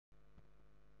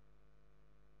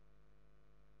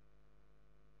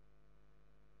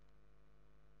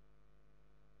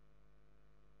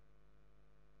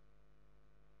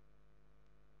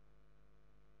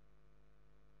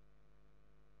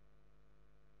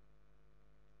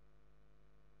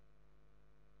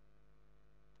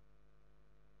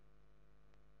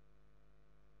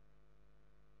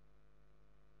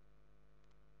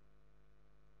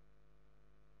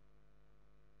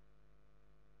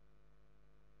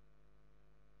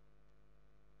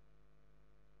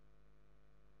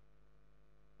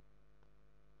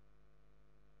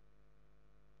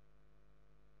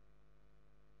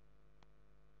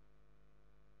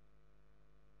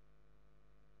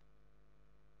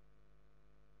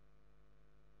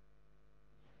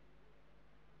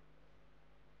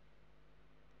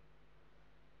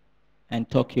and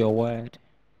talk your word.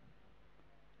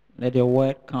 Let your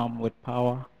word come with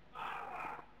power,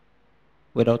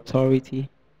 with authority,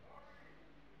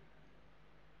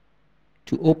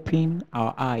 to open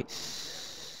our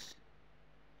eyes,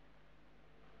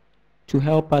 to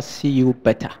help us see you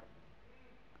better,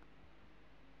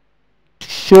 to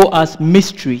show us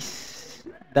mysteries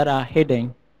that are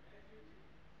hidden.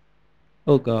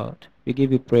 Oh God, we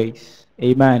give you praise.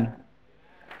 Amen.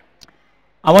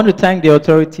 I want to thank the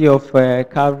authority of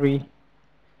Calvary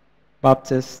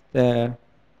Baptist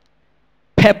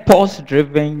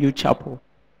Purpose-Driven Youth Chapel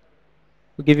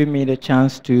for giving me the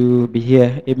chance to be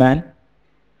here. Amen.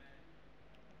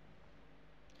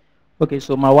 Okay,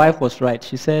 so my wife was right.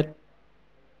 She said,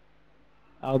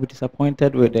 I'll be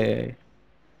disappointed with the...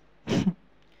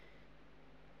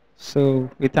 So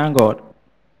we thank God.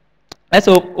 Let's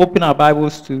open our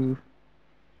Bibles to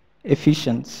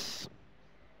Ephesians.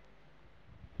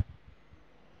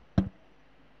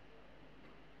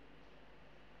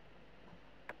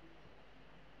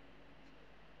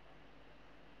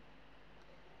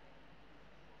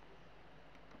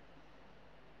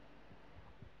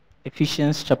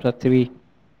 Ephesians chapter 3,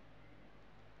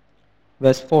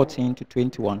 verse 14 to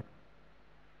 21.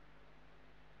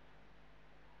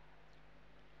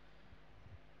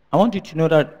 I want you to know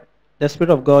that the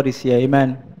Spirit of God is here.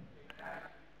 Amen.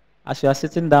 As you are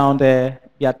sitting down there,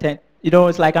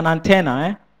 it's like an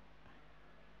antenna.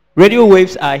 Radio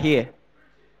waves are here.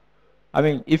 I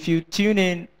mean, if you tune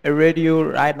in a radio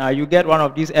right now, you get one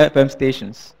of these FM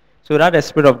stations. So that's the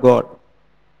Spirit of God.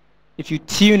 If you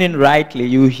tune in rightly,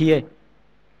 you hear.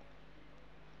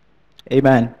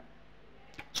 Amen.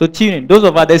 So tune in. Those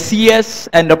of us, the seers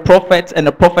and the prophets and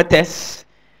the prophetess,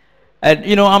 and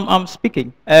I'm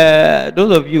speaking.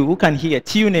 Those of you who can hear,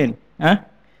 tune in.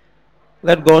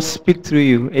 Let God speak through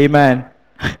you. Amen.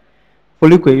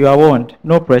 Folukwe, you are warned.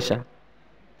 No pressure.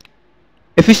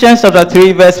 Ephesians chapter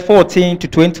 3, verse 14 to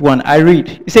 21. I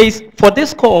read. It says, "For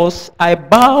this cause I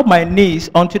bow my knees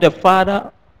unto the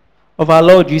Father of our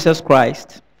Lord Jesus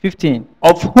Christ." 15.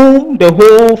 "Of whom the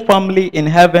whole family in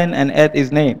heaven and earth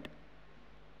is named."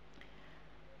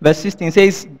 Verse 16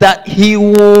 says, "That he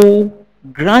will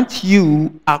grant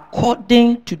you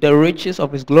according to the riches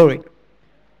of his glory,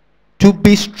 to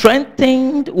be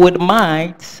strengthened with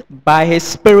might by his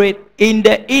Spirit in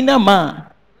the inner man."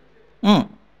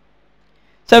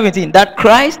 17, "That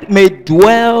Christ may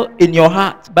dwell in your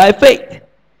hearts by faith,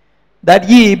 that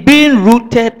ye, being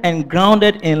rooted and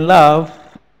grounded in love,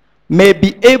 may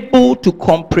be able to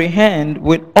comprehend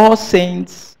with all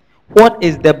saints what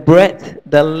is the breadth,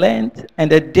 the length,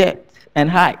 and the depth and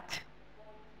height."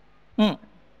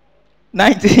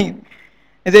 19,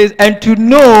 it says, "And to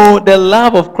know the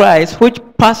love of Christ, which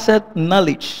passeth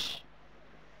knowledge,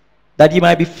 that ye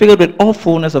might be filled with all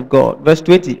fullness of God." Verse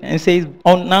 20, and it says,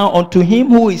 "Now unto him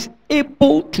who is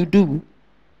able to do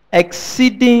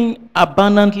exceeding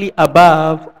abundantly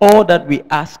above all that we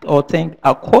ask or think,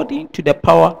 according to the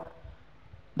power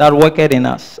that worketh in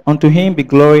us. Unto him be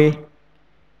glory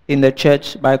in the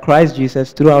church by Christ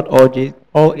Jesus throughout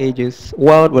all ages,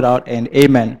 world without end.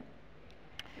 Amen."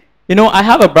 I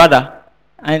have a brother,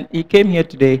 and he came here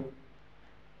today,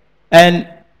 and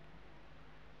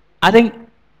I think,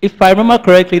 if I remember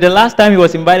correctly, the last time he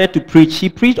was invited to preach, he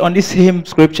preached on this same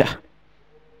scripture.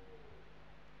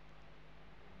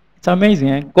 It's amazing,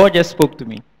 eh? God just spoke to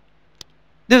me.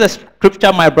 This is a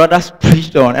scripture my brothers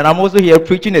preached on, and I'm also here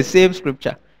preaching the same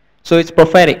scripture. So it's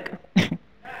prophetic.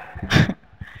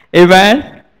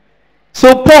 Amen.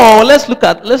 So Paul, let's look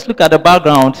at the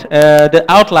background, the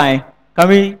outline.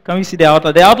 Can we see the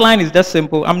outline? The outline is just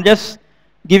simple. I'm just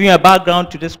giving a background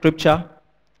to the scripture.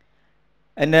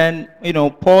 And then,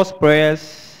 Paul's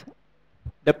prayers,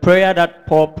 the prayer that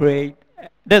Paul prayed,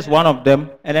 there's one of them.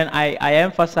 And then I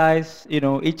emphasize,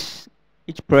 each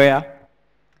prayer.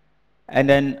 And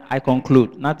then I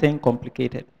conclude. Nothing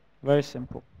complicated. Very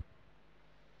simple.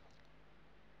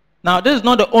 Now, this is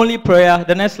not the only prayer.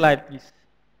 The next slide, please.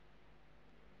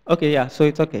 Okay, yeah, so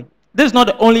it's okay. This is not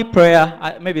the only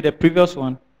prayer, maybe the previous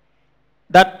one,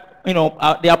 that,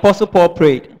 the Apostle Paul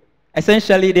prayed.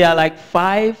 Essentially, there are like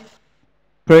 5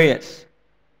 prayers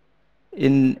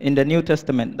in the New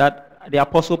Testament that the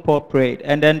Apostle Paul prayed.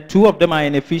 And then 2 of them are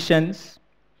in Ephesians,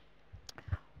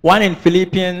 1 in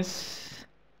Philippians,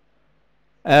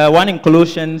 1 in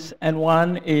Colossians, and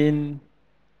 1 in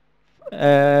 1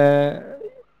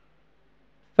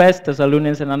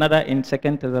 Thessalonians, and another in 2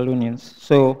 Thessalonians.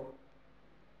 So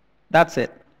that's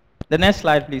it. The next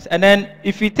slide, please. And then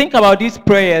if we think about these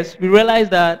prayers, we realize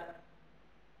that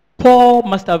Paul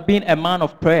must have been a man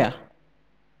of prayer.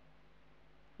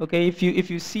 Okay, if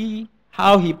you see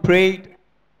how he prayed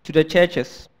to the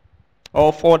churches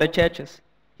or for the churches.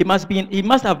 He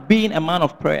must have been a man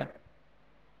of prayer.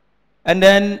 And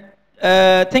then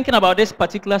thinking about this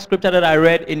particular scripture that I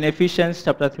read in Ephesians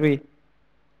chapter 3,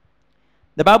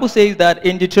 the Bible says that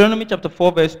in Deuteronomy chapter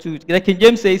 4 verse 2, the King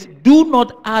James says, do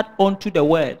not add unto the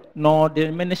word, nor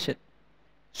diminish it.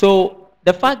 So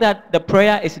the fact that the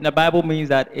prayer is in the Bible means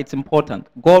that it's important.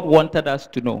 God wanted us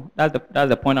to know. That's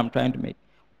the point I'm trying to make.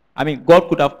 I mean, God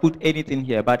could have put anything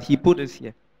here, but he put this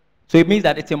here. So it means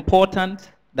that it's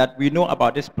important that we know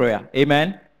about this prayer.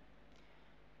 Amen?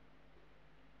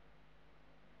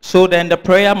 So then the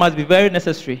prayer must be very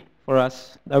necessary for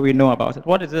us that we know about it.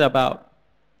 What is it about?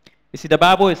 You see, the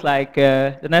Bible is like,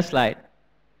 the next slide.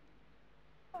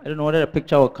 I don't know whether the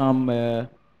picture will come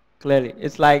clearly.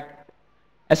 It's like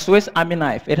a Swiss Army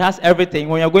knife. It has everything.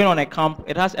 When you're going on a camp,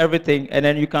 it has everything. And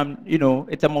then you can,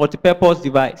 it's a multi-purpose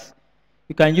device.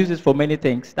 You can use it for many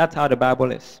things. That's how the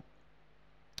Bible is.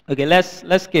 Okay,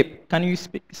 let's skip. Can you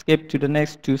skip to the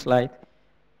next 2 slides?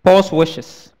 Paul's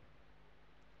wishes.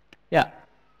 Yeah.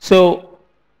 So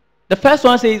the first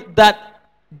one says that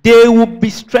they will be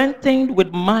strengthened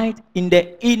with might in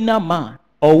the inner man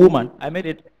or woman. I made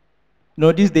it.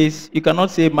 These days you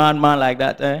cannot say man like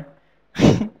that. Eh?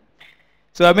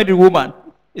 So I made it woman.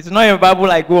 It's not in the Bible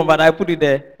like woman, but I put it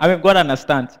there. I mean, God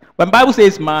understands. When the Bible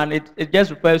says man, it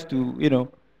just refers to,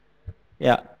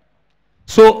 yeah.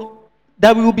 So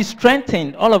that we will be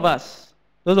strengthened, all of us,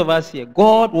 those of us here.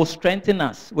 God will strengthen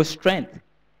us with strength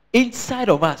inside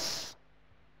of us.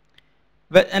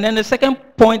 And then the second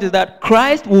point is that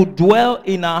Christ will dwell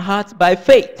in our hearts by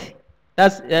faith.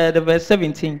 That's the verse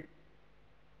 17. It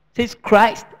says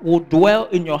Christ will dwell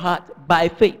in your heart by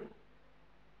faith.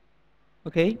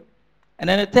 Okay? And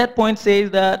then the third point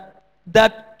says that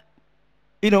the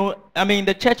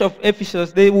church of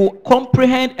Ephesus, they will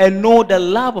comprehend and know the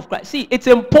love of Christ. See, it's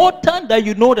important that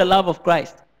you know the love of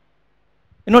Christ.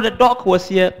 The doc was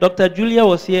here, Dr. Julia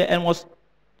was here and was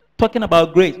talking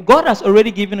about grace. God has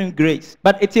already given him grace,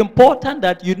 but it's important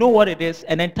that you know what it is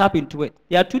and then tap into it.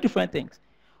 There are 2 different things.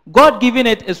 God giving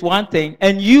it is one thing,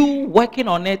 and you working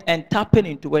on it and tapping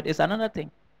into it is another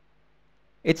thing.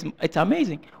 It's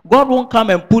amazing. God won't come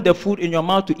and put the food in your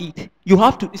mouth to eat. You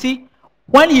have to, see,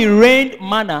 when he rained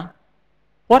manna,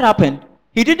 what happened?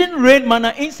 He didn't rain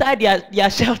manna inside their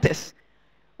shelters.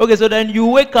 Okay, so then you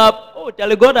wake up, oh,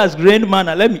 tell God has rained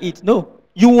manna, let me eat. No,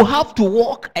 you will have to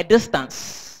walk a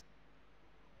distance.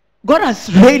 God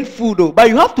has rained food, though, but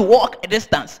you have to walk a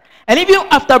distance. And even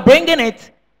after bringing it,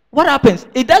 what happens?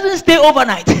 It doesn't stay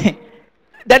overnight.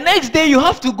 The next day you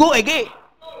have to go again.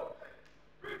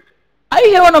 Are you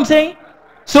hearing what I'm saying?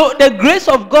 So the grace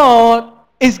of God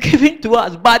is given to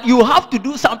us, but you have to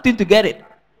do something to get it.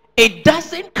 It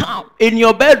doesn't come in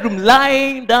your bedroom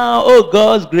lying down, oh,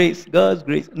 God's grace, God's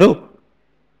grace. No,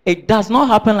 it does not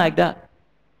happen like that.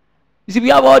 You see, we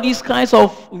have all these kinds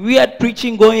of weird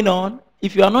preaching going on.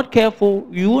 If you are not careful,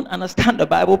 you won't understand the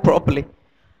Bible properly.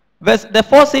 The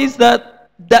 4 says that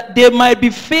they might be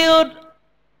filled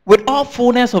with all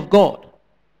fullness of God.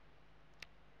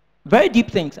 Very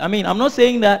deep things. I mean, I'm not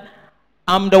saying that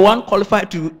I'm the one qualified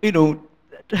to, to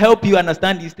help you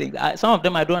understand these things. Some of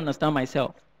them I don't understand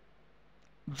myself.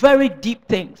 Very deep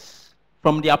things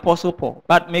from the Apostle Paul.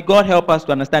 But may God help us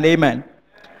to understand. Amen.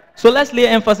 So let's lay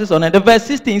emphasis on it. The verse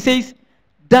 16 says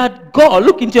that God,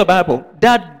 look into your Bible,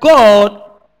 that God,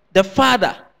 the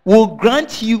Father, will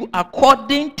grant you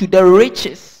according to the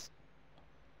riches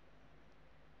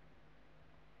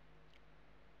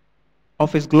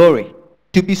of his glory,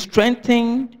 to be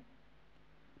strengthened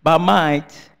by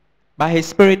might, by his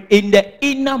Spirit, in the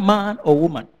inner man or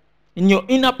woman, in your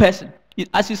inner person.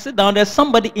 As you sit down, there's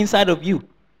somebody inside of you,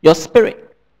 your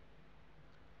spirit.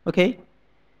 Okay?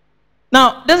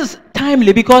 Now, this is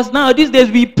timely because now these days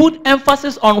we put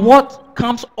emphasis on what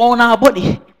comes on our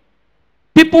body.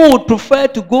 People would prefer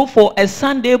to go for a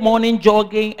Sunday morning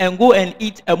jogging and go and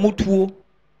eat a mutu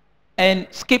and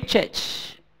skip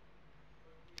church.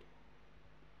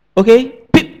 Okay?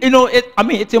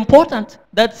 It's important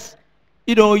that,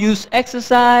 you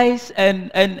exercise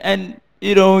and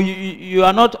you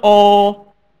are not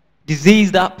all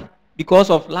diseased up because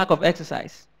of lack of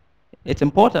exercise. It's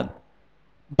important.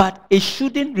 But it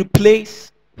shouldn't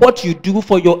replace what you do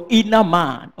for your inner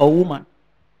man or woman.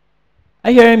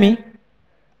 Are you hearing me?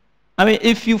 I mean,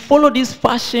 if you follow this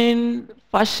fashion,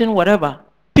 whatever,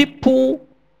 people,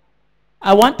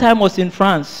 at one time was in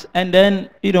France, and then,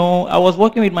 I was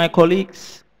working with my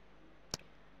colleagues,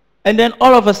 and then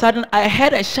all of a sudden, I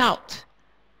heard a shout.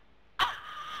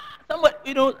 Somebody,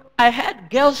 I heard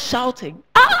girls shouting.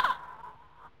 Ah!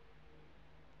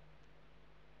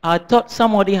 I thought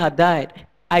somebody had died.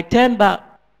 I turned back.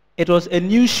 It was a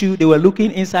new shoe. They were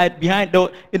looking inside, behind.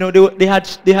 They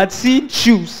had seen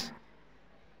shoes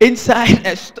inside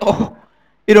a store,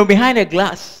 behind a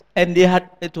glass, and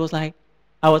it was like,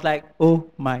 I was like, oh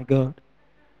my God,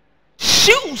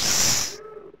 shoes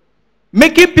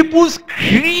making people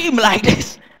scream like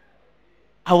this.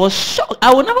 I was shocked.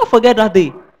 I will never forget that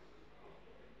day.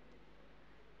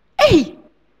 Hey,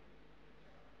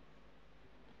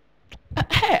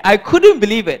 I couldn't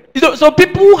believe it. So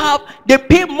people they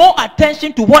pay more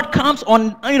attention to what comes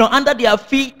on, under their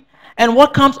feet and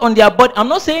what comes on their body. I'm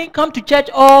not saying come to church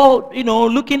all,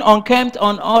 looking unkempt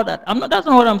on all that. That's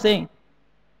not what I'm saying.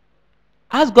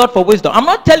 Ask God for wisdom. I'm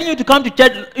not telling you to come to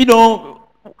church,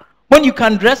 when you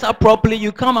can dress up properly,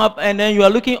 you come up and then you are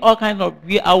looking all kinds of,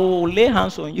 I will lay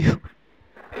hands on you.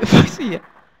 If I see it.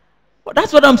 But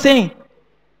that's what I'm saying.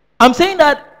 I'm saying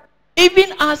that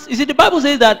even as, you see, the Bible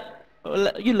says that,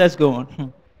 let's go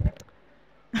on.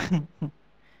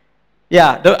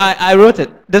 Yeah, I wrote it.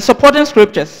 The supporting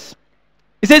scriptures.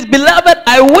 It says, beloved,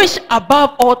 I wish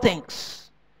above all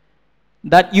things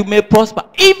that you may prosper,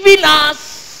 even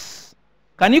as,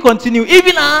 can you continue?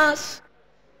 Even as,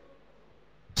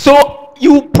 so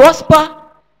you prosper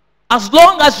as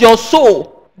long as your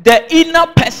soul, the inner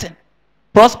person,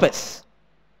 prospers.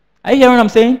 Are you hearing what I'm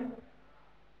saying?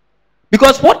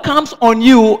 Because what comes on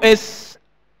you is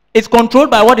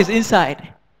controlled by what is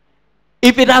inside.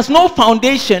 If it has no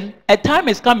foundation, a time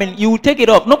is coming, you will take it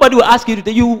off. Nobody will ask you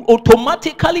to. You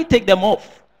automatically take them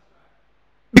off.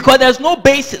 Because there's no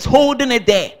basis holding it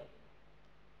there.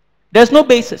 There's no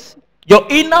basis. Your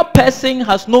inner person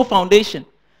has no foundation.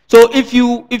 So if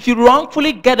you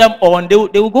wrongfully get them on, they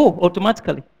will go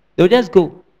automatically. They will just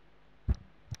go.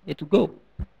 It will go.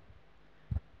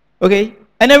 Okay?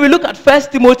 And then we look at 1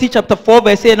 Timothy chapter 4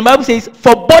 verse 8. And the Bible says,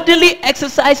 for bodily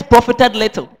exercise profited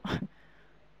little.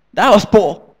 That was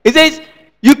Paul. It says,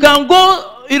 you can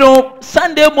go,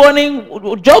 Sunday morning,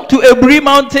 jog to Abri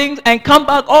Mountains and come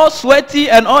back all sweaty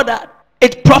and all that.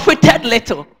 It profited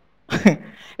little.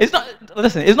 It's not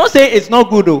saying it's not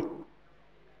good though.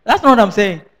 That's not what I'm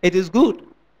saying. It is good.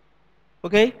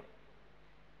 Okay?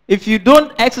 If you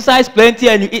don't exercise plenty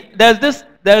and you eat, there's this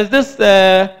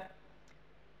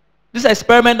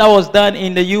experiment that was done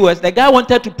in the US. The guy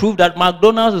wanted to prove that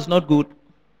McDonald's is not good.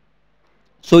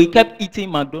 So he kept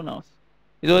eating McDonald's.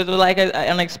 It was like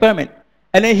an experiment.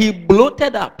 And then he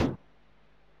bloated up.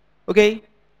 Okay?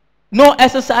 No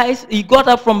exercise. He got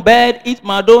up from bed, eat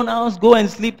McDonald's, go and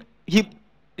sleep. You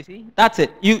see? That's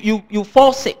it. You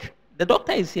fall sick. The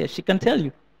doctor is here. She can tell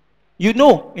you. You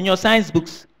know in your science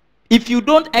books. If you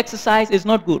don't exercise, it's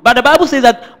not good. But the Bible says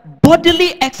that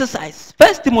bodily exercise.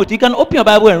 1 Timothy, you can open your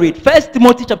Bible and read. 1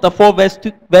 Timothy chapter 4 verse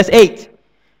 8.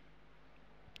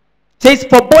 Says,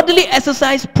 for bodily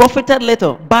exercise profited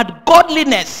little, but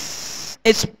godliness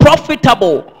is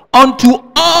profitable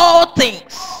unto all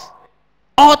things.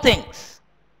 All things.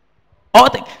 All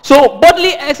things. So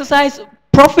bodily exercise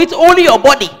profits only your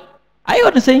body. Are you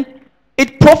understanding?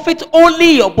 It profits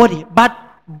only your body, but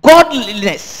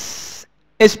godliness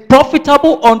is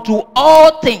profitable unto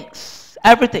all things.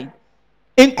 Everything.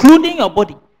 Including your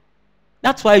body.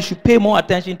 That's why you should pay more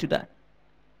attention to that.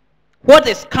 What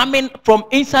is coming from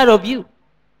inside of you?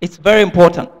 It's very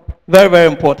important. Very, very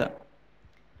important.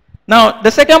 Now,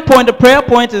 the second point, the prayer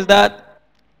point is that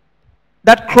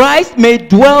Christ may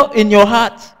dwell in your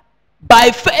heart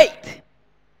by faith.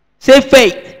 Say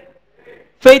faith.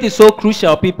 Faith is so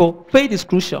crucial, people. Faith is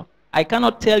crucial. I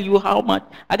cannot tell you how much,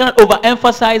 I cannot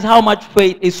overemphasize how much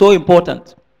faith is so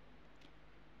important.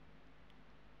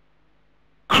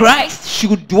 Christ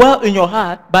should dwell in your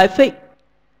heart by faith.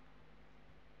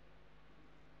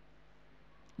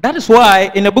 That is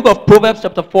why in the book of Proverbs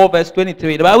chapter 4 verse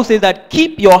 23, the Bible says that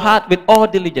keep your heart with all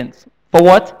diligence. For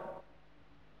what?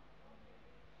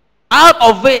 Out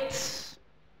of it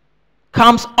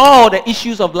comes all the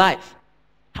issues of life.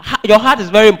 Your heart is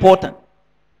very important.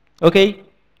 Okay?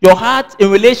 Your heart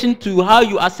in relation to how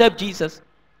you accept Jesus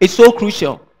is so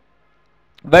crucial.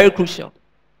 Very crucial.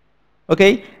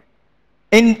 Okay?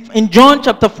 In John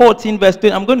chapter 14 verse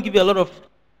 20, I'm going to give you a lot of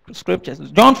scriptures.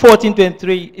 John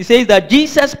 14:23, it says that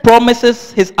Jesus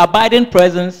promises his abiding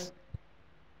presence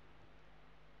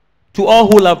to all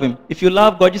who love him. If you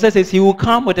love God, Jesus says he will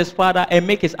come with his Father and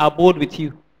make his abode with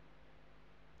you.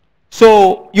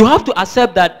 So you have to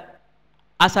accept that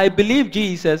as I believe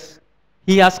Jesus,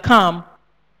 he has come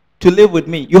to live with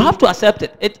me. You have to accept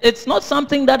it. It's not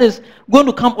something that is going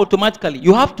to come automatically.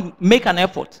 You have to make an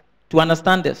effort to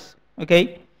understand this.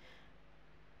 Okay?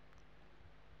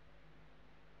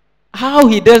 How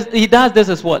he does this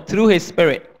is what? Through his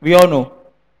spirit. We all know.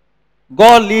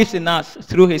 God lives in us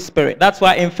through his Spirit. That's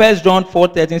why in 1 John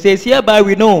 4:13 it says, hereby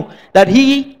we know that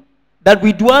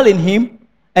we dwell in him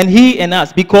and he in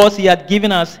us, because he had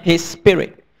given us his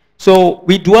Spirit. So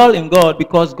we dwell in God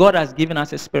because God has given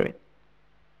us his Spirit.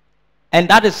 And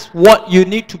that is what you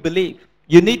need to believe.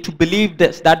 You need to believe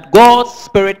this, that God's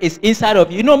Spirit is inside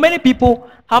of you. You know, many people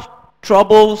have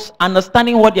troubles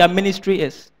understanding what their ministry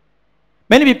is.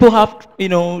 Many people have,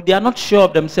 they are not sure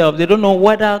of themselves. They don't know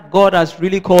whether God has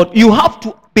really called. You have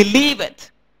to believe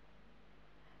it.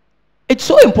 It's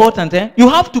so important, eh? You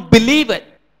have to believe it.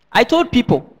 I told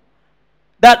people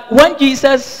that when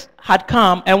Jesus had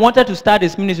come and wanted to start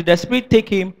his ministry, the Spirit took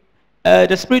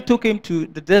him to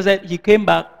the desert. He came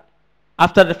back.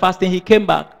 After the fasting, he came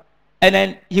back. And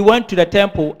then he went to the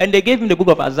temple, and they gave him the book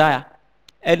of Isaiah.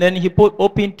 And then he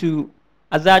opened to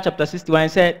Isaiah chapter 61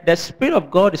 and said, the Spirit of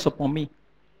God is upon me.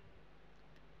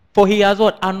 For he has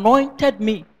what? Anointed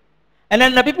me. And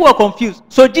then the people were confused.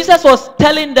 So Jesus was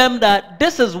telling them that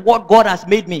this is what God has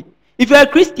made me. If you're a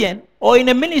Christian, or in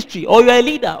a ministry, or you're a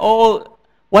leader, or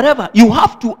whatever, you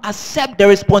have to accept the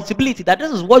responsibility that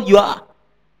this is what you are.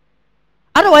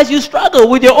 Otherwise, you struggle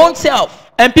with your own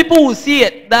self. And people will see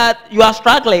it, that you are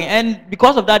struggling. And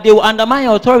because of that, they will undermine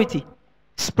your authority.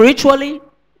 Spiritually,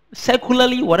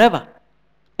 secularly, whatever.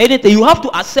 Anything. You have to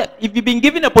accept. If you've been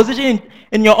given a position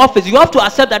in your office, you have to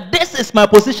accept that this is my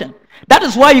position. That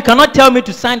is why you cannot tell me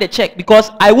to sign the check,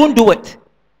 because I won't do it.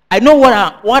 I know what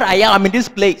I am. I'm in this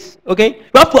place. Okay?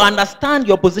 You have to understand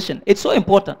your position. It's so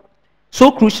important.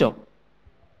 So crucial.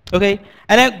 Okay?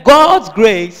 And then God's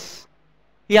grace.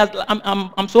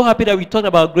 I'm so happy that we talked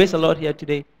about grace a lot here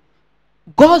today.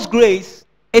 God's grace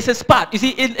is his part. You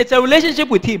see, it's a relationship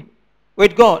with him,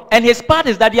 with God. And his part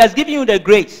is that he has given you the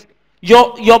grace.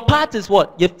 Your part is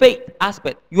what? Your faith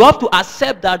aspect. You have to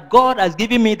accept that God has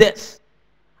given me this.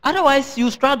 Otherwise,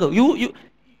 you struggle. You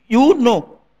won't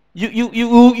know.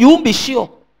 You won't be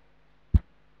sure.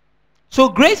 So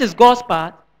grace is God's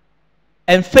part,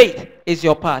 and faith is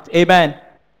your part. Amen.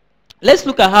 Let's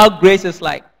look at how grace is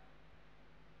like.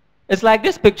 It's like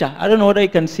this picture. I don't know whether you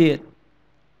can see it.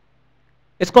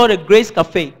 It's called a Grace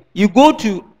Cafe. You go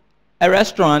to a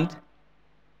restaurant,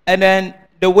 and then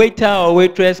the waiter or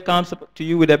waitress comes up to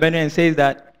you with a menu and says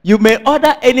that you may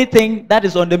order anything that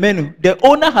is on the menu. The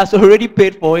owner has already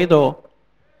paid for it all.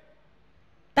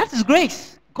 That is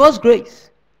grace. God's grace.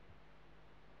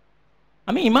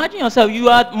 I mean, imagine yourself. You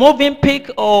are moving pick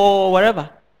or whatever.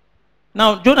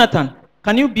 Now, Jonathan,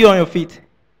 can you be on your feet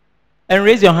and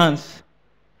raise your hands?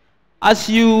 As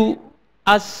you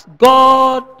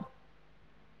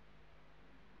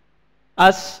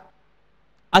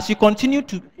continue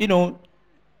to,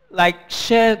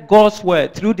 share God's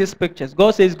word through these pictures,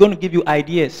 God says he's going to give you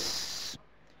ideas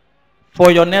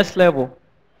for your next level.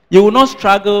 You will not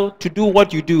struggle to do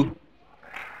what you do.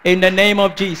 In the name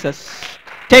of Jesus.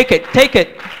 Take it.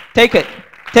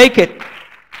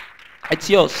 It's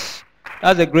yours.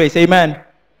 That's the grace. Amen.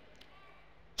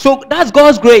 So that's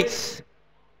God's grace.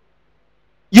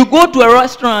 You go to a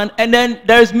restaurant and then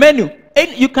there's menu.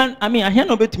 And you can, I hear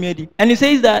no bit me. And he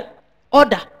says that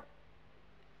order.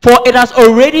 For it has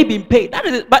already been paid. That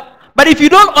is it. But if you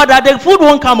don't order, the food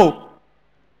won't come up.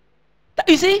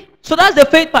 You see? So that's the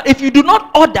faith part. If you do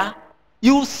not order,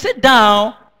 you sit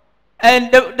down and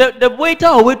the waiter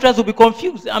or waitress will be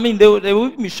confused. They will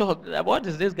be shocked. What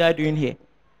is this guy doing here?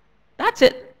 That's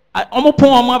it.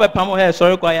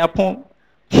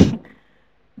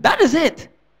 That is it.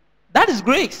 That is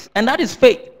grace, and that is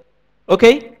faith.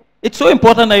 Okay? It's so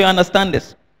important that you understand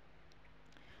this.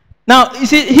 Now, you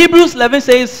see, Hebrews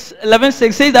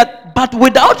 11:6 says that, but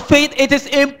without faith, it is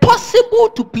impossible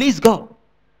to please God.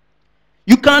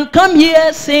 You can come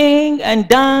here, sing and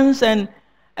dance and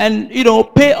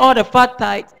pay all the fat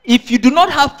tithes. If you do not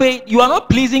have faith, you are not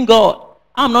pleasing God.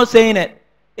 I'm not saying it.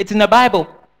 It's in the Bible.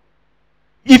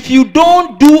 If you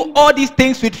don't do all these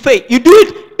things with faith, you do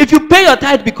it. If you pay your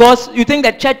tithe because you think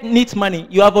that church needs money,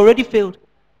 you have already failed.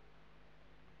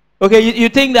 Okay, you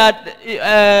think that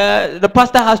the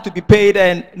pastor has to be paid,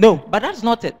 and no, but that's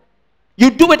not it.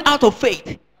 You do it out of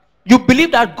faith. You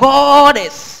believe that God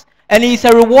is, and he's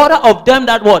a rewarder of them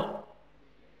that what?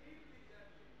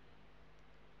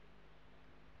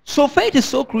 So faith is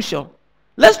so crucial.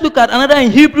 Let's look at another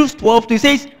in Hebrews 12. It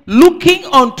says, looking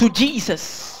unto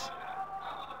Jesus,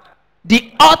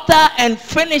 the author and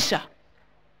finisher.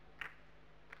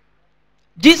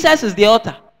 Jesus is the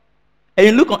author.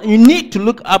 And you need to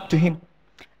look up to him.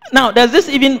 Now, there's this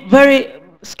even very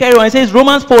scary one. It says,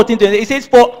 Romans 14:20. It says,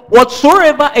 for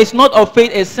whatsoever is not of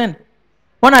faith is sin.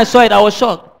 When I saw it, I was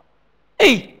shocked.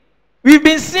 Hey, we've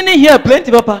been sinning here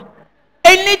plenty, Papa.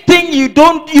 anything you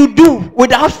do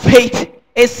without faith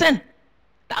is sin.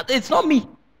 It's not me.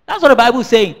 That's what the Bible is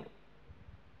saying.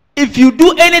 If you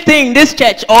do anything in this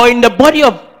church or in the body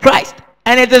of Christ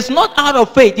and it is not out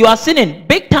of faith, you are sinning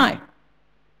big time.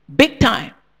 Big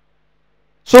time.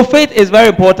 So faith is very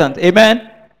important. Amen.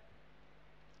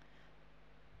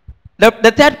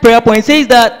 The third prayer point says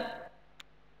that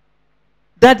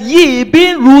ye,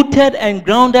 being rooted and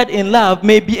grounded in love,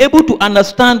 may be able to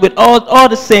understand with all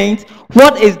the saints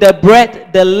what is the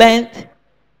breadth, the length,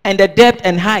 and the depth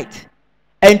and height,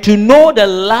 and to know the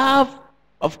love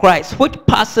of Christ, which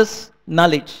passes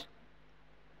knowledge.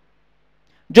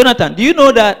 Jonathan, do you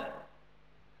know that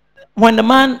when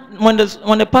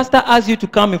the pastor asked you to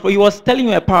come in, he was telling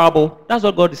you a parable? That's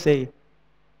what God is saying.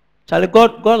 Charlie,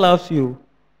 God loves you.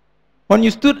 When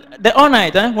you stood the all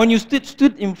night, when you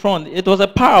stood in front, it was a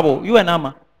parable. You and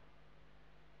Amma.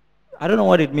 I don't know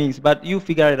what it means, but you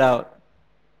figure it out.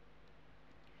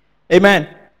 Amen.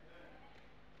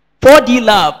 4D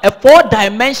love, a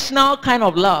four-dimensional kind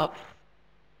of love.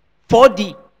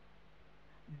 4D.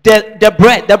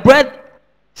 The bread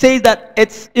says that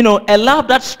it's a love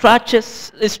that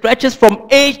stretches from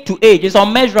age to age. It's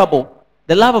unmeasurable.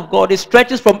 The love of God, it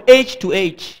stretches from age to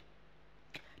age.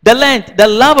 The length, the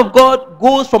love of God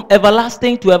goes from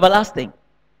everlasting to everlasting.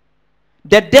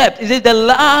 The depth, it says the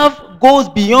love goes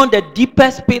beyond the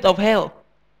deepest pit of hell.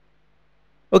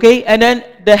 Okay, and then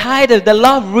the height is the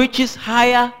love reaches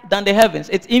higher than the heavens.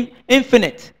 It's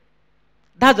infinite.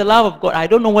 That's the love of God. I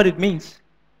don't know what it means.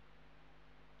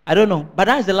 I don't know, but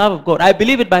that is the love of God. I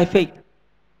believe it by faith.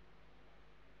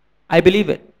 I believe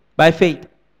it by faith.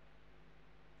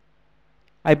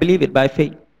 I believe it by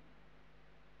faith.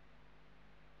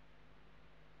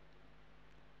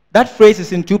 That phrase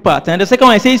is in two parts. And the second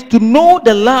one says, to know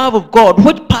the love of God,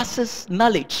 which passes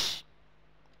knowledge.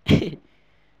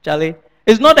 Charlie,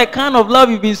 it's not the kind of love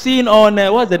you've been seeing on,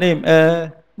 what's the name?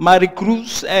 Marie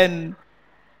Cruz and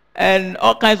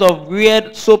all kinds of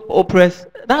weird soap operas.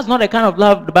 That's not the kind of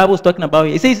love the Bible is talking about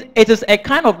here. It says it is a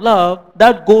kind of love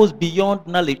that goes beyond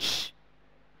knowledge.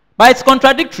 But it's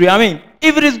contradictory. I mean,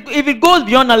 if it goes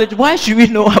beyond knowledge, why should we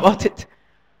know about it?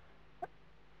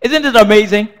 Isn't it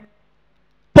amazing?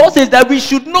 Paul says that we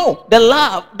should know the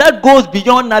love that goes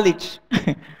beyond knowledge.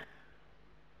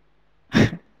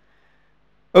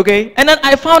 Okay, and then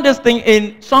I found this thing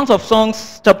in Songs of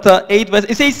Songs chapter 8 verse.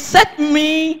 It says, set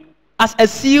me as a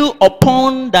seal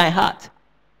upon thy heart.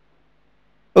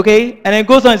 Okay, and it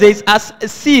goes on and says, as a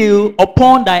seal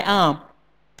upon thy arm.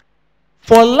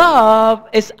 For love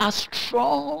is as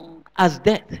strong as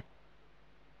death.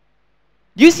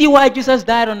 Do you see why Jesus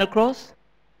died on the cross?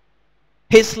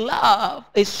 His love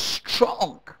is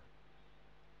strong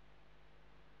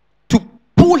to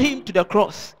pull him to the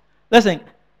cross. Listen,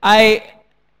 there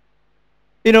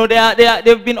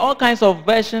have been all kinds of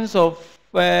versions of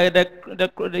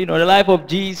the life of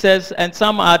Jesus, and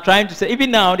some are trying to say,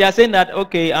 even now they are saying that,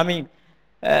 okay, I mean,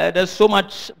 there's so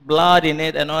much blood in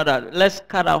it and all that. Let's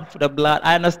cut off the blood.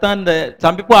 I understand that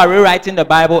some people are rewriting the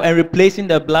Bible and replacing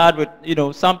the blood with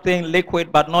something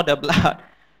liquid, but not the blood.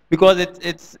 Because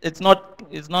it's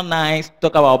not nice to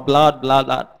talk about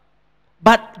blood.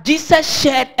 But Jesus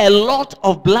shed a lot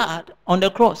of blood on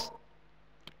the cross.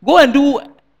 Go and do,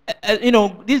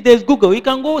 these days Google. You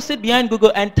can go sit behind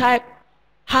Google and type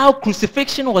how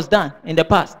crucifixion was done in the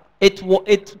past. It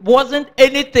wasn't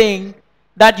anything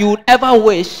that you would ever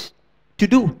wish to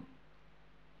do.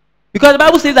 Because the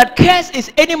Bible says that cursed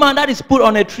is any man that is put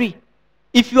on a tree.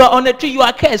 If you are on a tree, you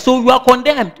are cursed. So you are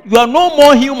condemned. You are no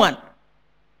more human.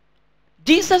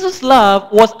 Jesus'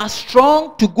 love was as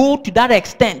strong to go to that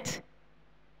extent.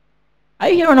 Are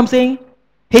you hearing what I'm saying?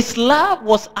 His love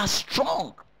was as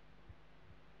strong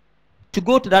to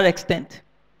go to that extent.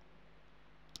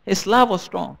 His love was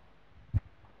strong.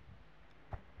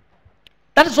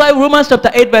 That is why Romans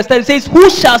chapter 8 verse 10 says, who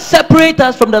shall separate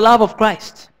us from the love of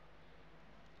Christ?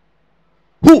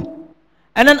 Who?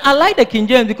 And then I like the King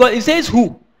James because it says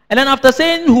who. And then after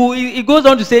saying who, it goes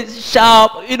on to say,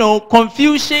 shall,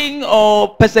 confusion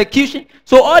or persecution.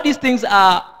 So all these things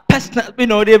are,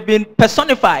 they've been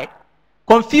personified.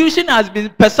 Confusion has been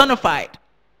personified.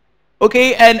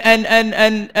 Okay,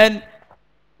 and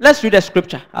let's read the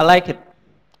scripture. I like it.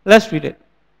 Let's read it.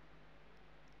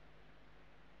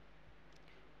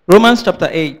 Romans chapter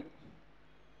 8,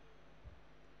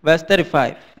 verse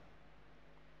 35.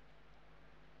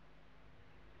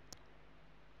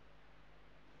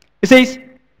 It says,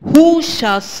 who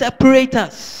shall separate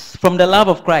us from the love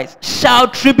of Christ? Shall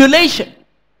tribulation.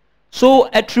 So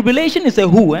a tribulation is a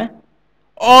who,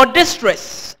 or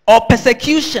distress, or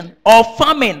persecution, or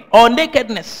famine, or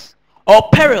nakedness, or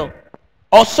peril,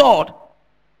 or sword.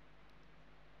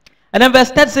 And then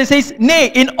verse 30 says,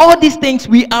 nay, in all these things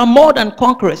we are more than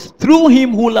conquerors through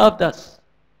him who loved us.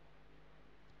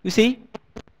 You see,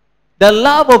 the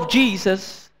love of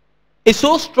Jesus is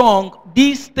so strong,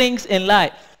 these things in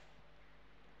life,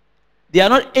 they are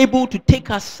not able to take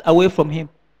us away from him.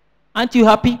 Aren't you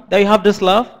happy that you have this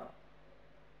love?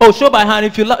 Oh, show by hand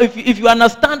if you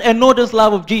understand and know this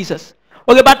love of Jesus.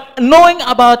 Okay, but knowing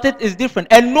about it is different.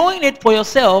 And knowing it for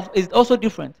yourself is also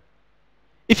different.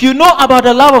 If you know about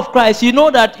the love of Christ, you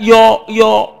know that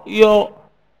your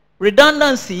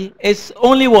redundancy is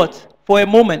only what? For a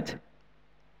moment.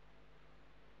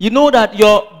 You know that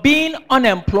your being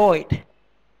unemployed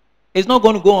is not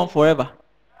going to go on forever.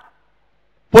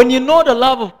 When you know the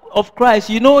love of Christ,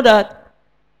 you know that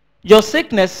your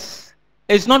sickness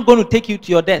is not going to take you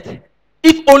to your death.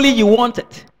 If only you want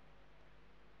it.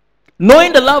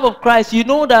 Knowing the love of Christ, you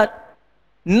know that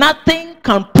nothing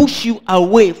can push you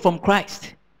away from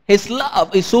Christ. His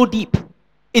love is so deep.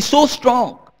 It's so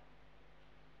strong.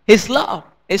 His love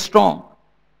is strong.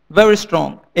 Very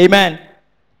strong. Amen.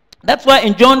 That's why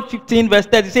in John 15 verse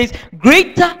 30 it says,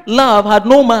 greater love had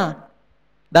no man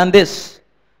than this.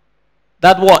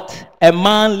 That what? A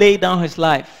man laid down his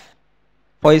life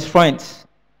for his friends.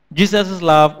 Jesus'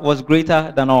 love was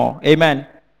greater than all. Amen.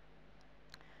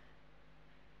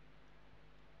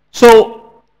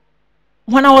 So,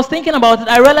 when I was thinking about it,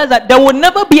 I realized that there will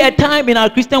never be a time in our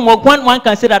Christian walk when one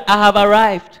can say that I have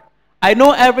arrived. I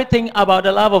know everything about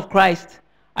the love of Christ.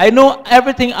 I know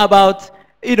everything about,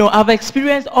 I've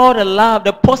experienced all the love,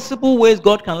 the possible ways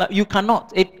God can love. You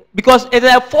cannot. Because it's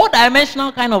a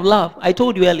four-dimensional kind of love, I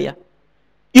told you earlier.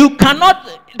 You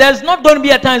cannot, there's not going to be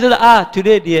a time that,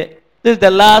 today, dear, this is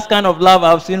the last kind of love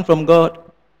I've seen from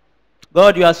God.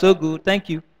 God, you are so good. Thank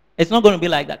you. It's not going to be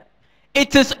like that.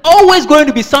 It is always going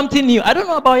to be something new. I don't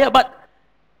know about you, but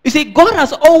you see, God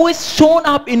has always shown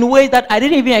up in ways that I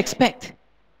didn't even expect.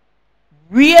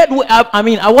 Weird.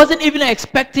 I wasn't even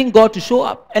expecting God to show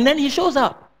up. And then he shows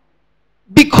up.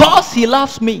 Because he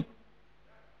loves me.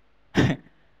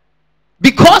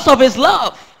 Because of his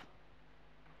love.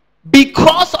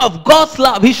 Because of God's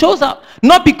love, he shows up.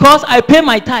 Not because I pay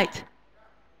my tithe.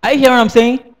 Are you hearing what I'm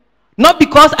saying? Not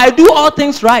because I do all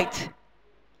things right.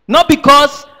 Not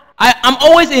because I'm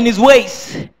always in his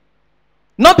ways.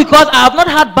 Not because I have not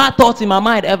had bad thoughts in my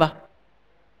mind ever.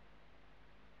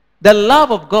 The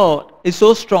love of God is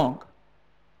so strong.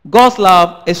 God's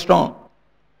love is strong.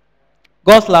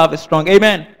 God's love is strong.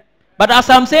 Amen. But as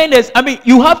I'm saying this,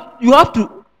 you have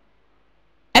to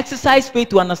exercise faith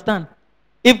to understand.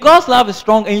 If God's love is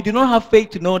strong and you do not have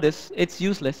faith to know this, it's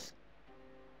useless.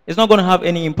 It's not going to have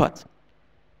any impact.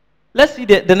 Let's see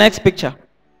the next picture.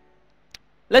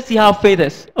 Let's see how faith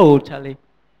is. Oh, Charlie.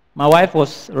 My wife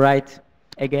was right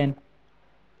again.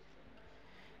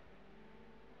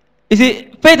 You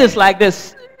see, faith is like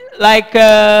this. Like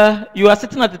you are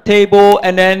sitting at the table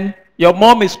and then your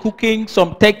mom is cooking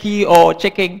some turkey or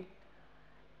chicken.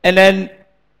 And then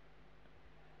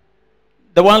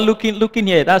the one looking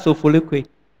here, that's Ofulukwe.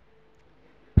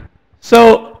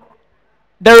 So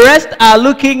the rest are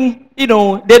looking, they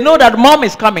know that mom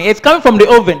is coming. It's coming from the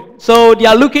oven. So they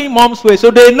are looking mom's way.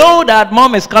 So they know that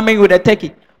mom is coming with a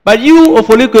turkey. But you,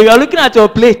 Ofulukwe, you are looking at your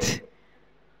plate.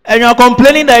 And you are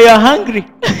complaining that you are hungry.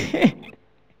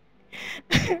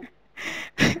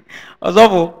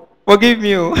 Osofu, forgive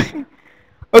me.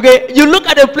 Okay, you look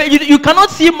at the plate. You cannot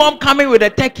see mom coming with a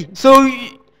turkey. So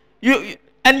you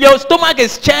and your stomach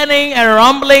is churning and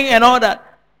rumbling and all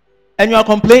that. And you are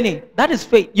complaining. That is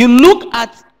faith. You look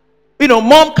at,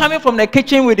 mom coming from the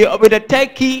kitchen with the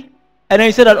turkey. And then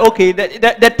you say that, okay,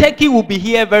 the turkey will be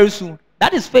here very soon.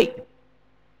 That is faith.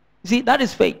 You see, that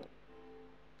is faith.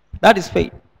 That is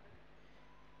faith.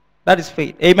 That is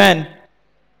faith. Amen.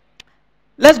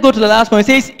 Let's go to the last one. It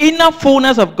says, inner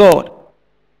fullness of God.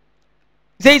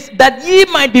 It says, that ye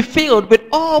might be filled with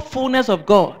all fullness of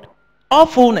God. All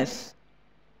fullness.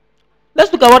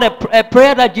 Let's look at what a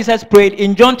prayer that Jesus prayed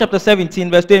in John chapter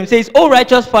 17, verse 20. It says, O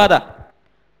righteous Father,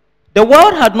 the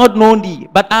world had not known thee,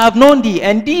 but I have known thee,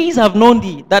 and these have known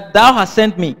thee, that thou hast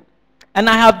sent me. And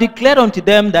I have declared unto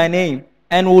them thy name,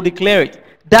 and will declare it,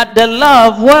 that the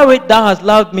love wherewith thou hast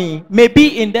loved me may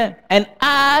be in them, and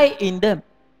I in them.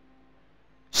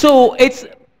 So it's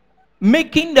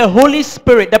making the Holy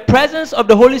Spirit, the presence of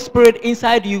the Holy Spirit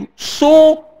inside you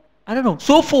so full. I don't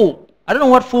know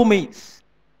what full means.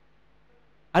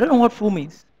 I don't know what full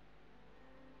means.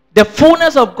 The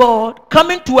fullness of God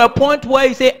coming to a point where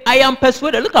you say, I am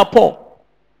persuaded. Look at Paul.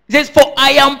 He says, for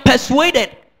I am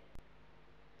persuaded.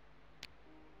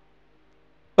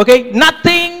 Okay,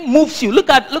 nothing moves you. Look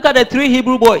at the three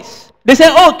Hebrew boys. They say,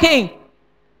 oh king,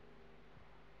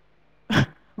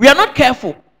 we are not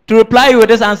careful to reply you with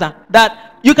this answer,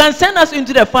 that you can send us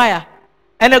into the fire,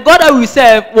 and the God that we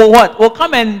serve will what? Will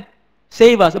come and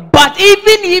save us. But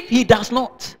even if he does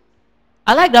not,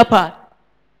 I like that part.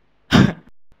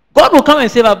 God will come and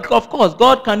save us. Of course,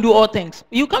 God can do all things.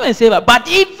 You come and save us. But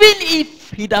even if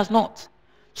he does not.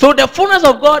 So the fullness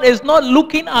of God is not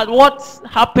looking at what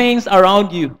happens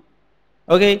around you.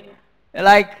 Okay?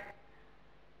 Like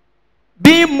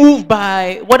being moved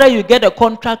by whether you get a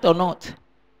contract or not.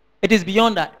 It is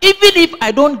beyond that. Even if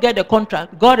I don't get a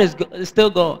contract, God is still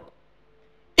God.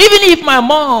 Even if my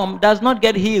mom does not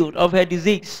get healed of her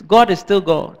disease, God is still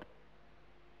God.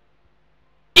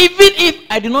 Even if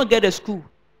I do not get a school.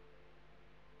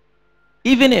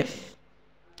 Even if.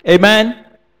 Amen.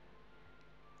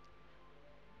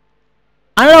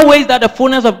 Another way that the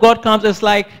fullness of God comes is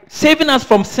like saving us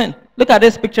from sin. Look at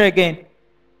this picture again.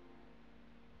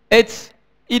 It's,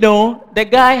 the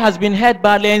guy has been hurt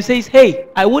badly and says, hey,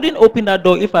 I wouldn't open that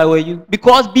door if I were you.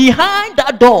 Because behind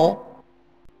that door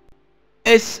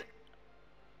is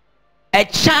a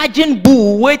charging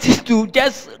bull waiting to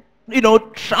just,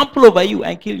 trample over you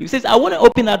and kill you. He says, I wouldn't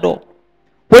open that door.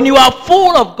 When you are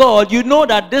full of God, you know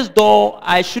that this door,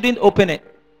 I shouldn't open it.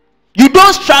 You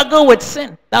don't struggle with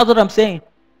sin. That's what I'm saying.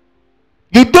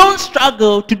 You don't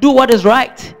struggle to do what is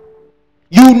right.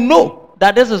 You know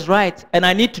that this is right and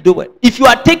I need to do it. If you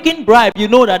are taking bribe, you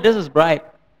know that this is bribe.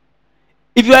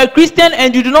 If you are a Christian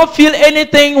and you do not feel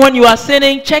anything when you are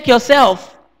sinning, check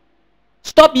yourself.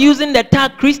 Stop using the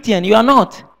tag Christian. You are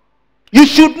not. You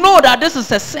should know that this is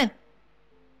a sin.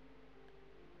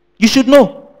 You should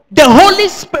know. The Holy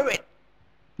Spirit,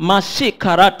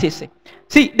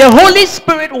 see, the Holy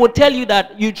Spirit will tell you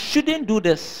that you shouldn't do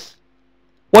this.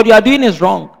 What you are doing is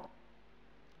wrong.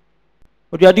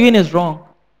 What you are doing is wrong.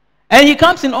 And he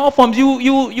comes in all forms.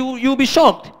 You'll be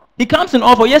shocked. He comes in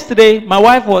all forms. Yesterday, my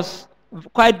wife was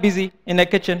quite busy in the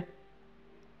kitchen.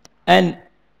 And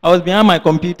I was behind my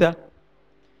computer.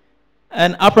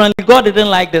 And apparently God didn't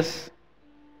like this.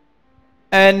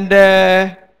 And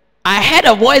I heard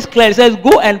a voice clear. It says,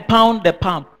 go and pound the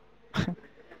palm.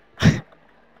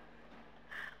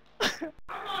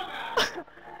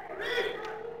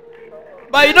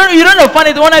 But you know the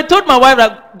funny thing, when I told my wife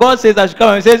that God says I should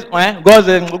come, and says, God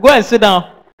says, go and sit down.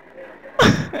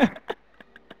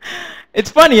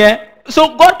 It's funny, eh?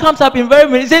 So God comes up in very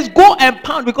minute. He says, go and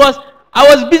pound, because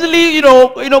I was busily,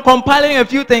 compiling a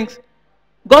few things.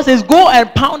 God says, go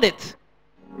and pound it.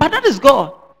 But that is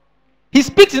God. He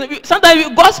speaks.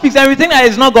 Sometimes God speaks and we think that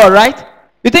it's not God, right?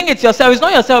 You think it's yourself. It's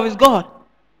not yourself, it's God.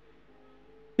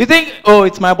 You think, oh,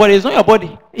 it's my body. It's not your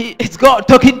body. It's God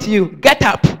talking to you. Get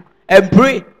up and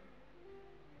pray.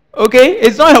 Okay?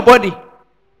 It's not your body.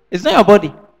 It's not your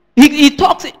body. He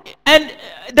talks, and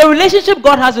the relationship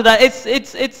God has with us,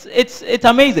 it's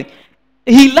amazing.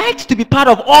 He likes to be part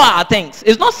of all our things.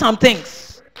 It's not some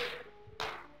things.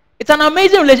 It's an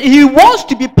amazing relationship. He wants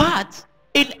to be part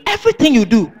in everything you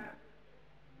do.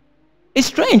 It's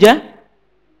strange, eh?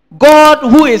 God,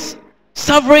 who is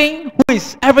sovereign, who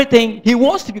is everything, he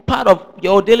wants to be part of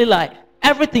your daily life.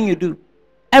 Everything you do.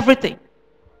 Everything.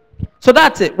 So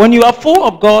that's it. When you are full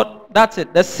of God, that's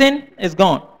it. The sin is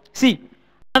gone. See,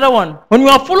 another one. When you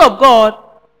are full of God,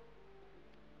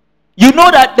 you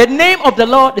know that the name of the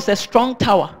Lord is a strong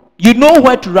tower. You know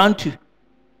where to run to.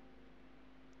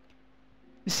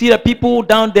 You see the people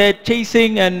down there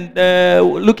chasing and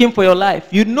looking for your life.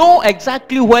 You know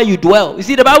exactly where you dwell. You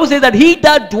see, the Bible says that he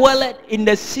that dwelleth in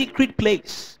the secret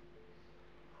place.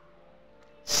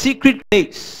 Secret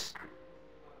place.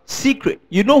 Secret.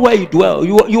 You know where you dwell.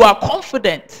 You are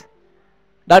confident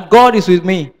that God is with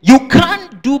me. You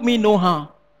can't do me no harm.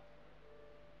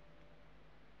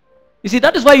 You see,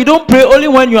 that is why you don't pray only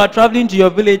when you are traveling to your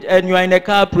village and you are in a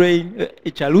car praying.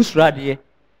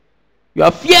 You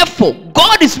are fearful.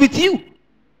 God is with you.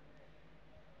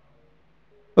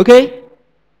 Okay?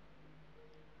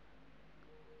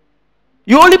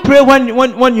 You only pray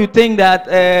when you think that,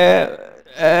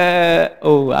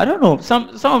 I don't know. Some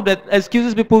of the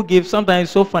excuses people give sometimes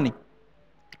is so funny.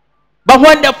 But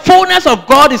when the fullness of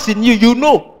God is in you, you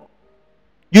know.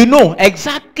 You know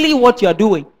exactly what you are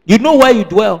doing. You know where you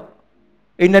dwell.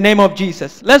 In the name of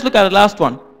Jesus. Let's look at the last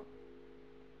one.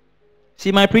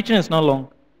 See, my preaching is not long.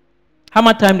 How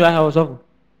much time do I have?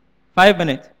 5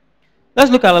 minutes. Let's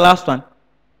look at the last one.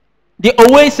 The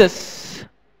oasis.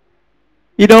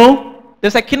 You know,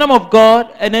 there's a kingdom of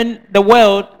God, and then the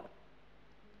world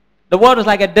is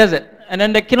like a desert. And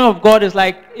then the kingdom of God is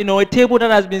like, a table that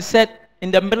has been set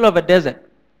in the middle of a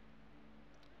desert.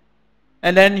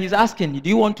 And then he's asking, do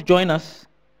you want to join us?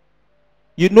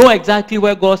 You know exactly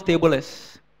where God's table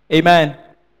is. Amen.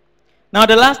 Now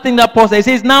the last thing that Paul says,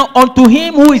 he says, now unto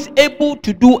him who is able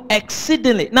to do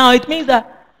exceedingly. Now it means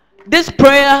that this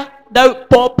prayer that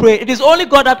Paul prayed, it is only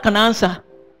God that can answer.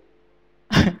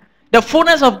 The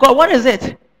fullness of God, what is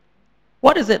it?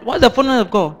 What is it? What is the fullness of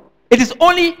God? It is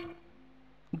only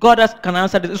God that can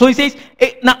answer this. So he says,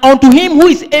 now unto him who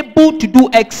is able to do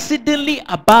exceedingly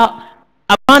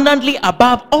abundantly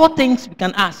above all things we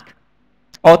can ask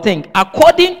or think,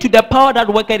 according to the power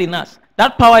that worketh in us.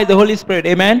 That power is the Holy Spirit.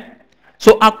 Amen.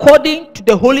 So according to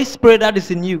the Holy Spirit that is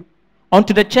in you,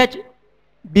 unto the church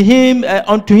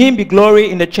unto him be glory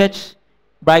in the church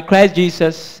by Christ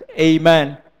Jesus.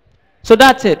 Amen. So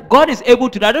that's it. God is able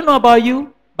to. I don't know about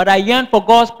you, but I yearn for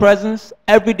God's presence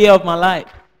every day of my life.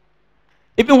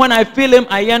 Even when I feel him,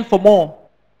 I yearn for more.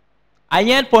 I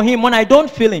yearn for him when I don't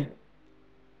feel him.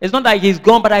 It's not like he's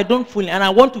gone, but I don't feel him, and I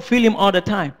want to feel him all the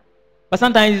time. But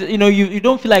sometimes, you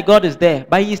don't feel like God is there,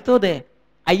 but he's still there.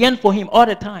 I yearn for him all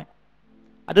the time.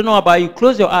 I don't know about you.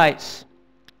 Close your eyes.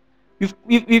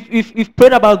 We've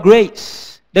prayed about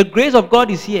grace. The grace of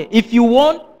God is here. If you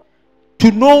want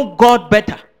to know God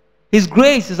better, his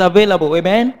grace is available.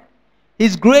 Amen.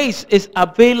 His grace is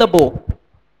available.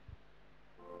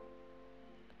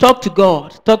 Talk to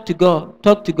God. Talk to God.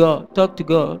 Talk to God. Talk to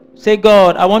God. Say,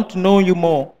 God, I want to know you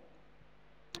more.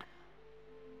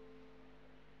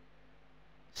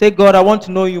 Say, God, I want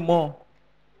to know you more.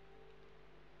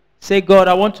 Say, God,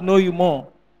 I want to know you more.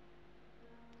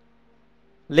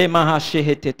 Le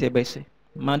mahashehetetebese.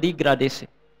 Mandi gradese.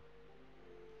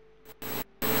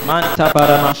 Manta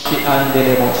baramashi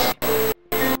andelemos.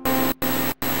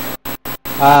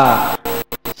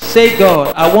 Say,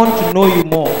 God, I want to know you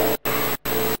more.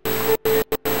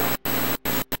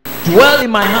 Dwell in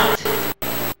my heart.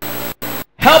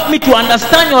 Help me to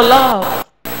understand your love.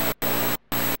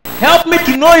 Help me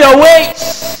to know your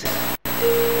ways,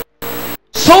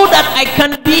 so that I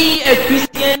can be a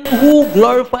Christian who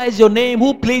glorifies your name,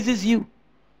 who pleases you.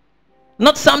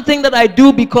 Not something that I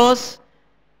do because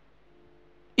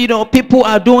people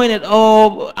are doing it,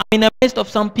 or I'm in the midst of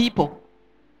some people.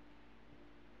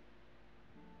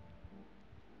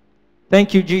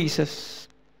 Thank you, Jesus.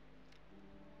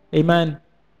 Amen.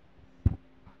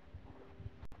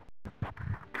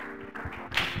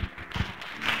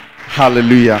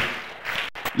 Hallelujah.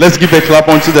 Let's give a clap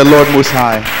unto the Lord Most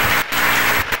High.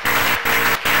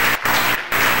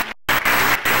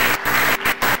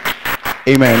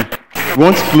 Amen. We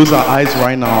want to close our eyes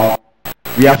right now.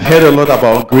 We have heard a lot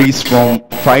about grace from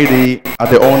Friday at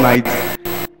the all night,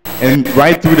 and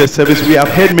right through the service we have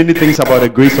heard many things about the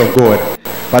grace of God.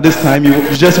 But this time you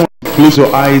just want to close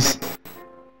your eyes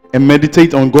and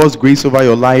meditate on God's grace over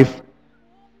your life.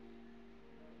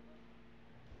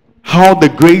 How the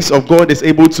grace of God is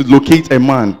able to locate a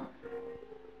man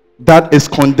that is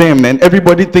condemned, and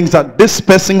everybody thinks that this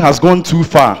person has gone too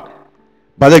far,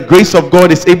 but the grace of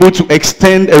God is able to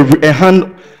extend a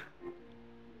hand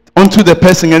onto the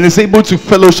person, and is able to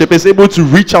fellowship, is able to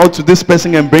reach out to this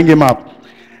person and bring him up.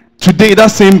 Today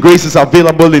that same grace is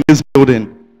available in this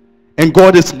building, and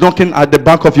God is knocking at the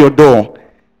back of your door.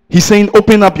 He's saying,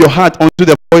 open up your heart unto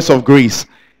the voice of grace.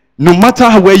 No matter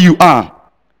where you are,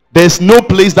 there's no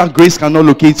place that grace cannot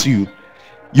locate you.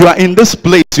 You are in this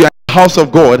place, you are in the house of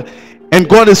God, and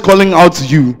God is calling out to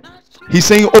you. He's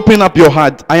saying, open up your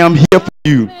heart. I am here for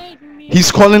you. He's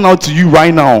calling out to you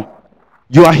right now.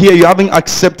 You are here. You haven't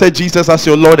accepted Jesus as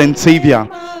your Lord and Savior.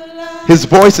 His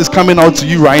voice is coming out to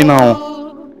you right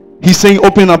now. He's saying,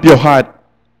 open up your heart.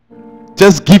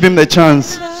 Just give him the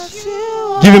chance.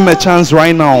 Give him a chance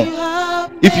right now.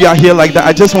 If you are here like that,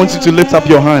 I just want you to lift up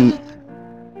your hand.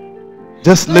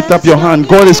 Just lift up your hand.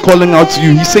 God is calling out to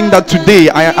you. He's saying that today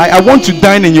I want to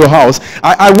dine in your house.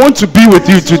 I want to be with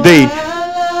you today.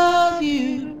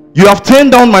 You have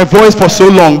turned down my voice for so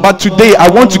long, but today I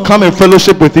want to come and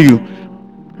fellowship with you.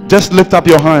 Just lift up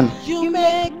your hand.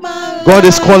 God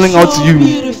is calling out to you.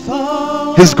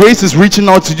 His grace is reaching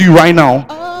out to you right now.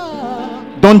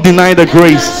 Don't deny the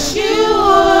grace.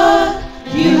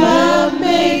 You have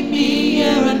made me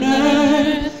here on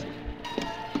earth.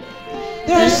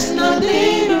 There's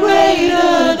nothing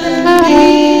greater than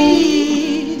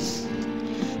these.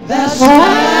 That's why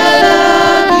I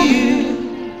love you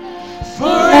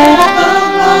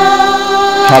forevermore.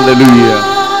 Hallelujah.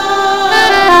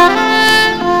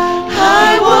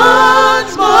 I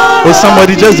want more. Will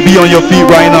somebody just be on your feet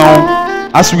right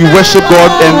now as we worship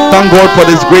God and thank God for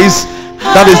this grace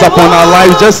that is upon our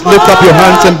lives? Just lift up your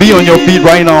hands and be on your feet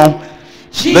right now.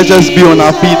 Let's just be on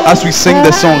our feet as we sing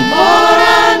the song.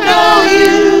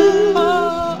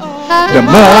 The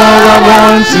more I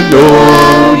want to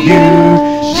know you,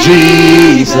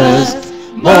 Jesus,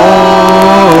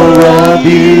 more of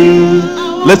you.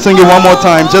 Let's sing it one more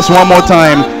time. Just one more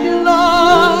time.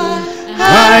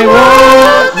 I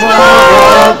want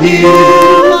more of you.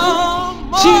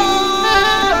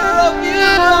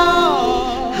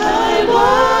 I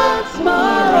want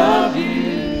more of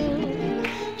you,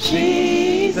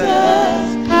 Jesus.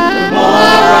 The more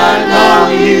I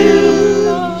know you,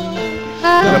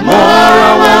 the more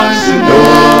I want to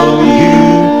know you,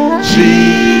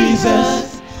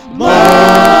 Jesus. More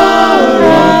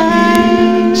of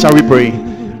you. Shall we pray?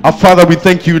 Our Father, we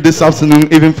thank you this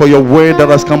afternoon even for your word that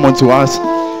has come unto us.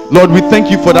 Lord, we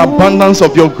thank you for the abundance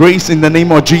of your grace in the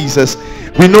name of Jesus.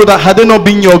 We know that had it not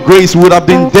been your grace, we would have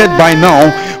been dead by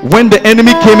now. When the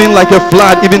enemy came in like a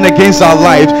flood even against our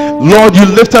life, Lord, you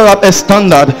lifted up a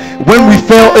standard. When we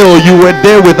fell ill, you were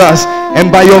there with us,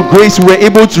 and by your grace we were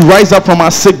able to rise up from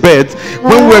our sick beds.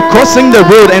 When we were crossing the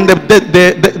road and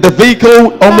the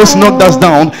vehicle almost knocked us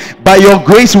down, by your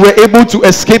grace we were able to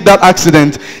escape that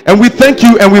accident. And we thank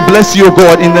you and we bless you,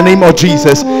 God, in the name of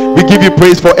Jesus. We give you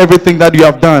praise for everything that you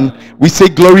have done. We say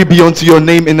glory be unto your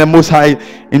name in the most high.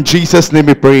 In Jesus' name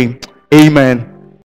we pray. Amen.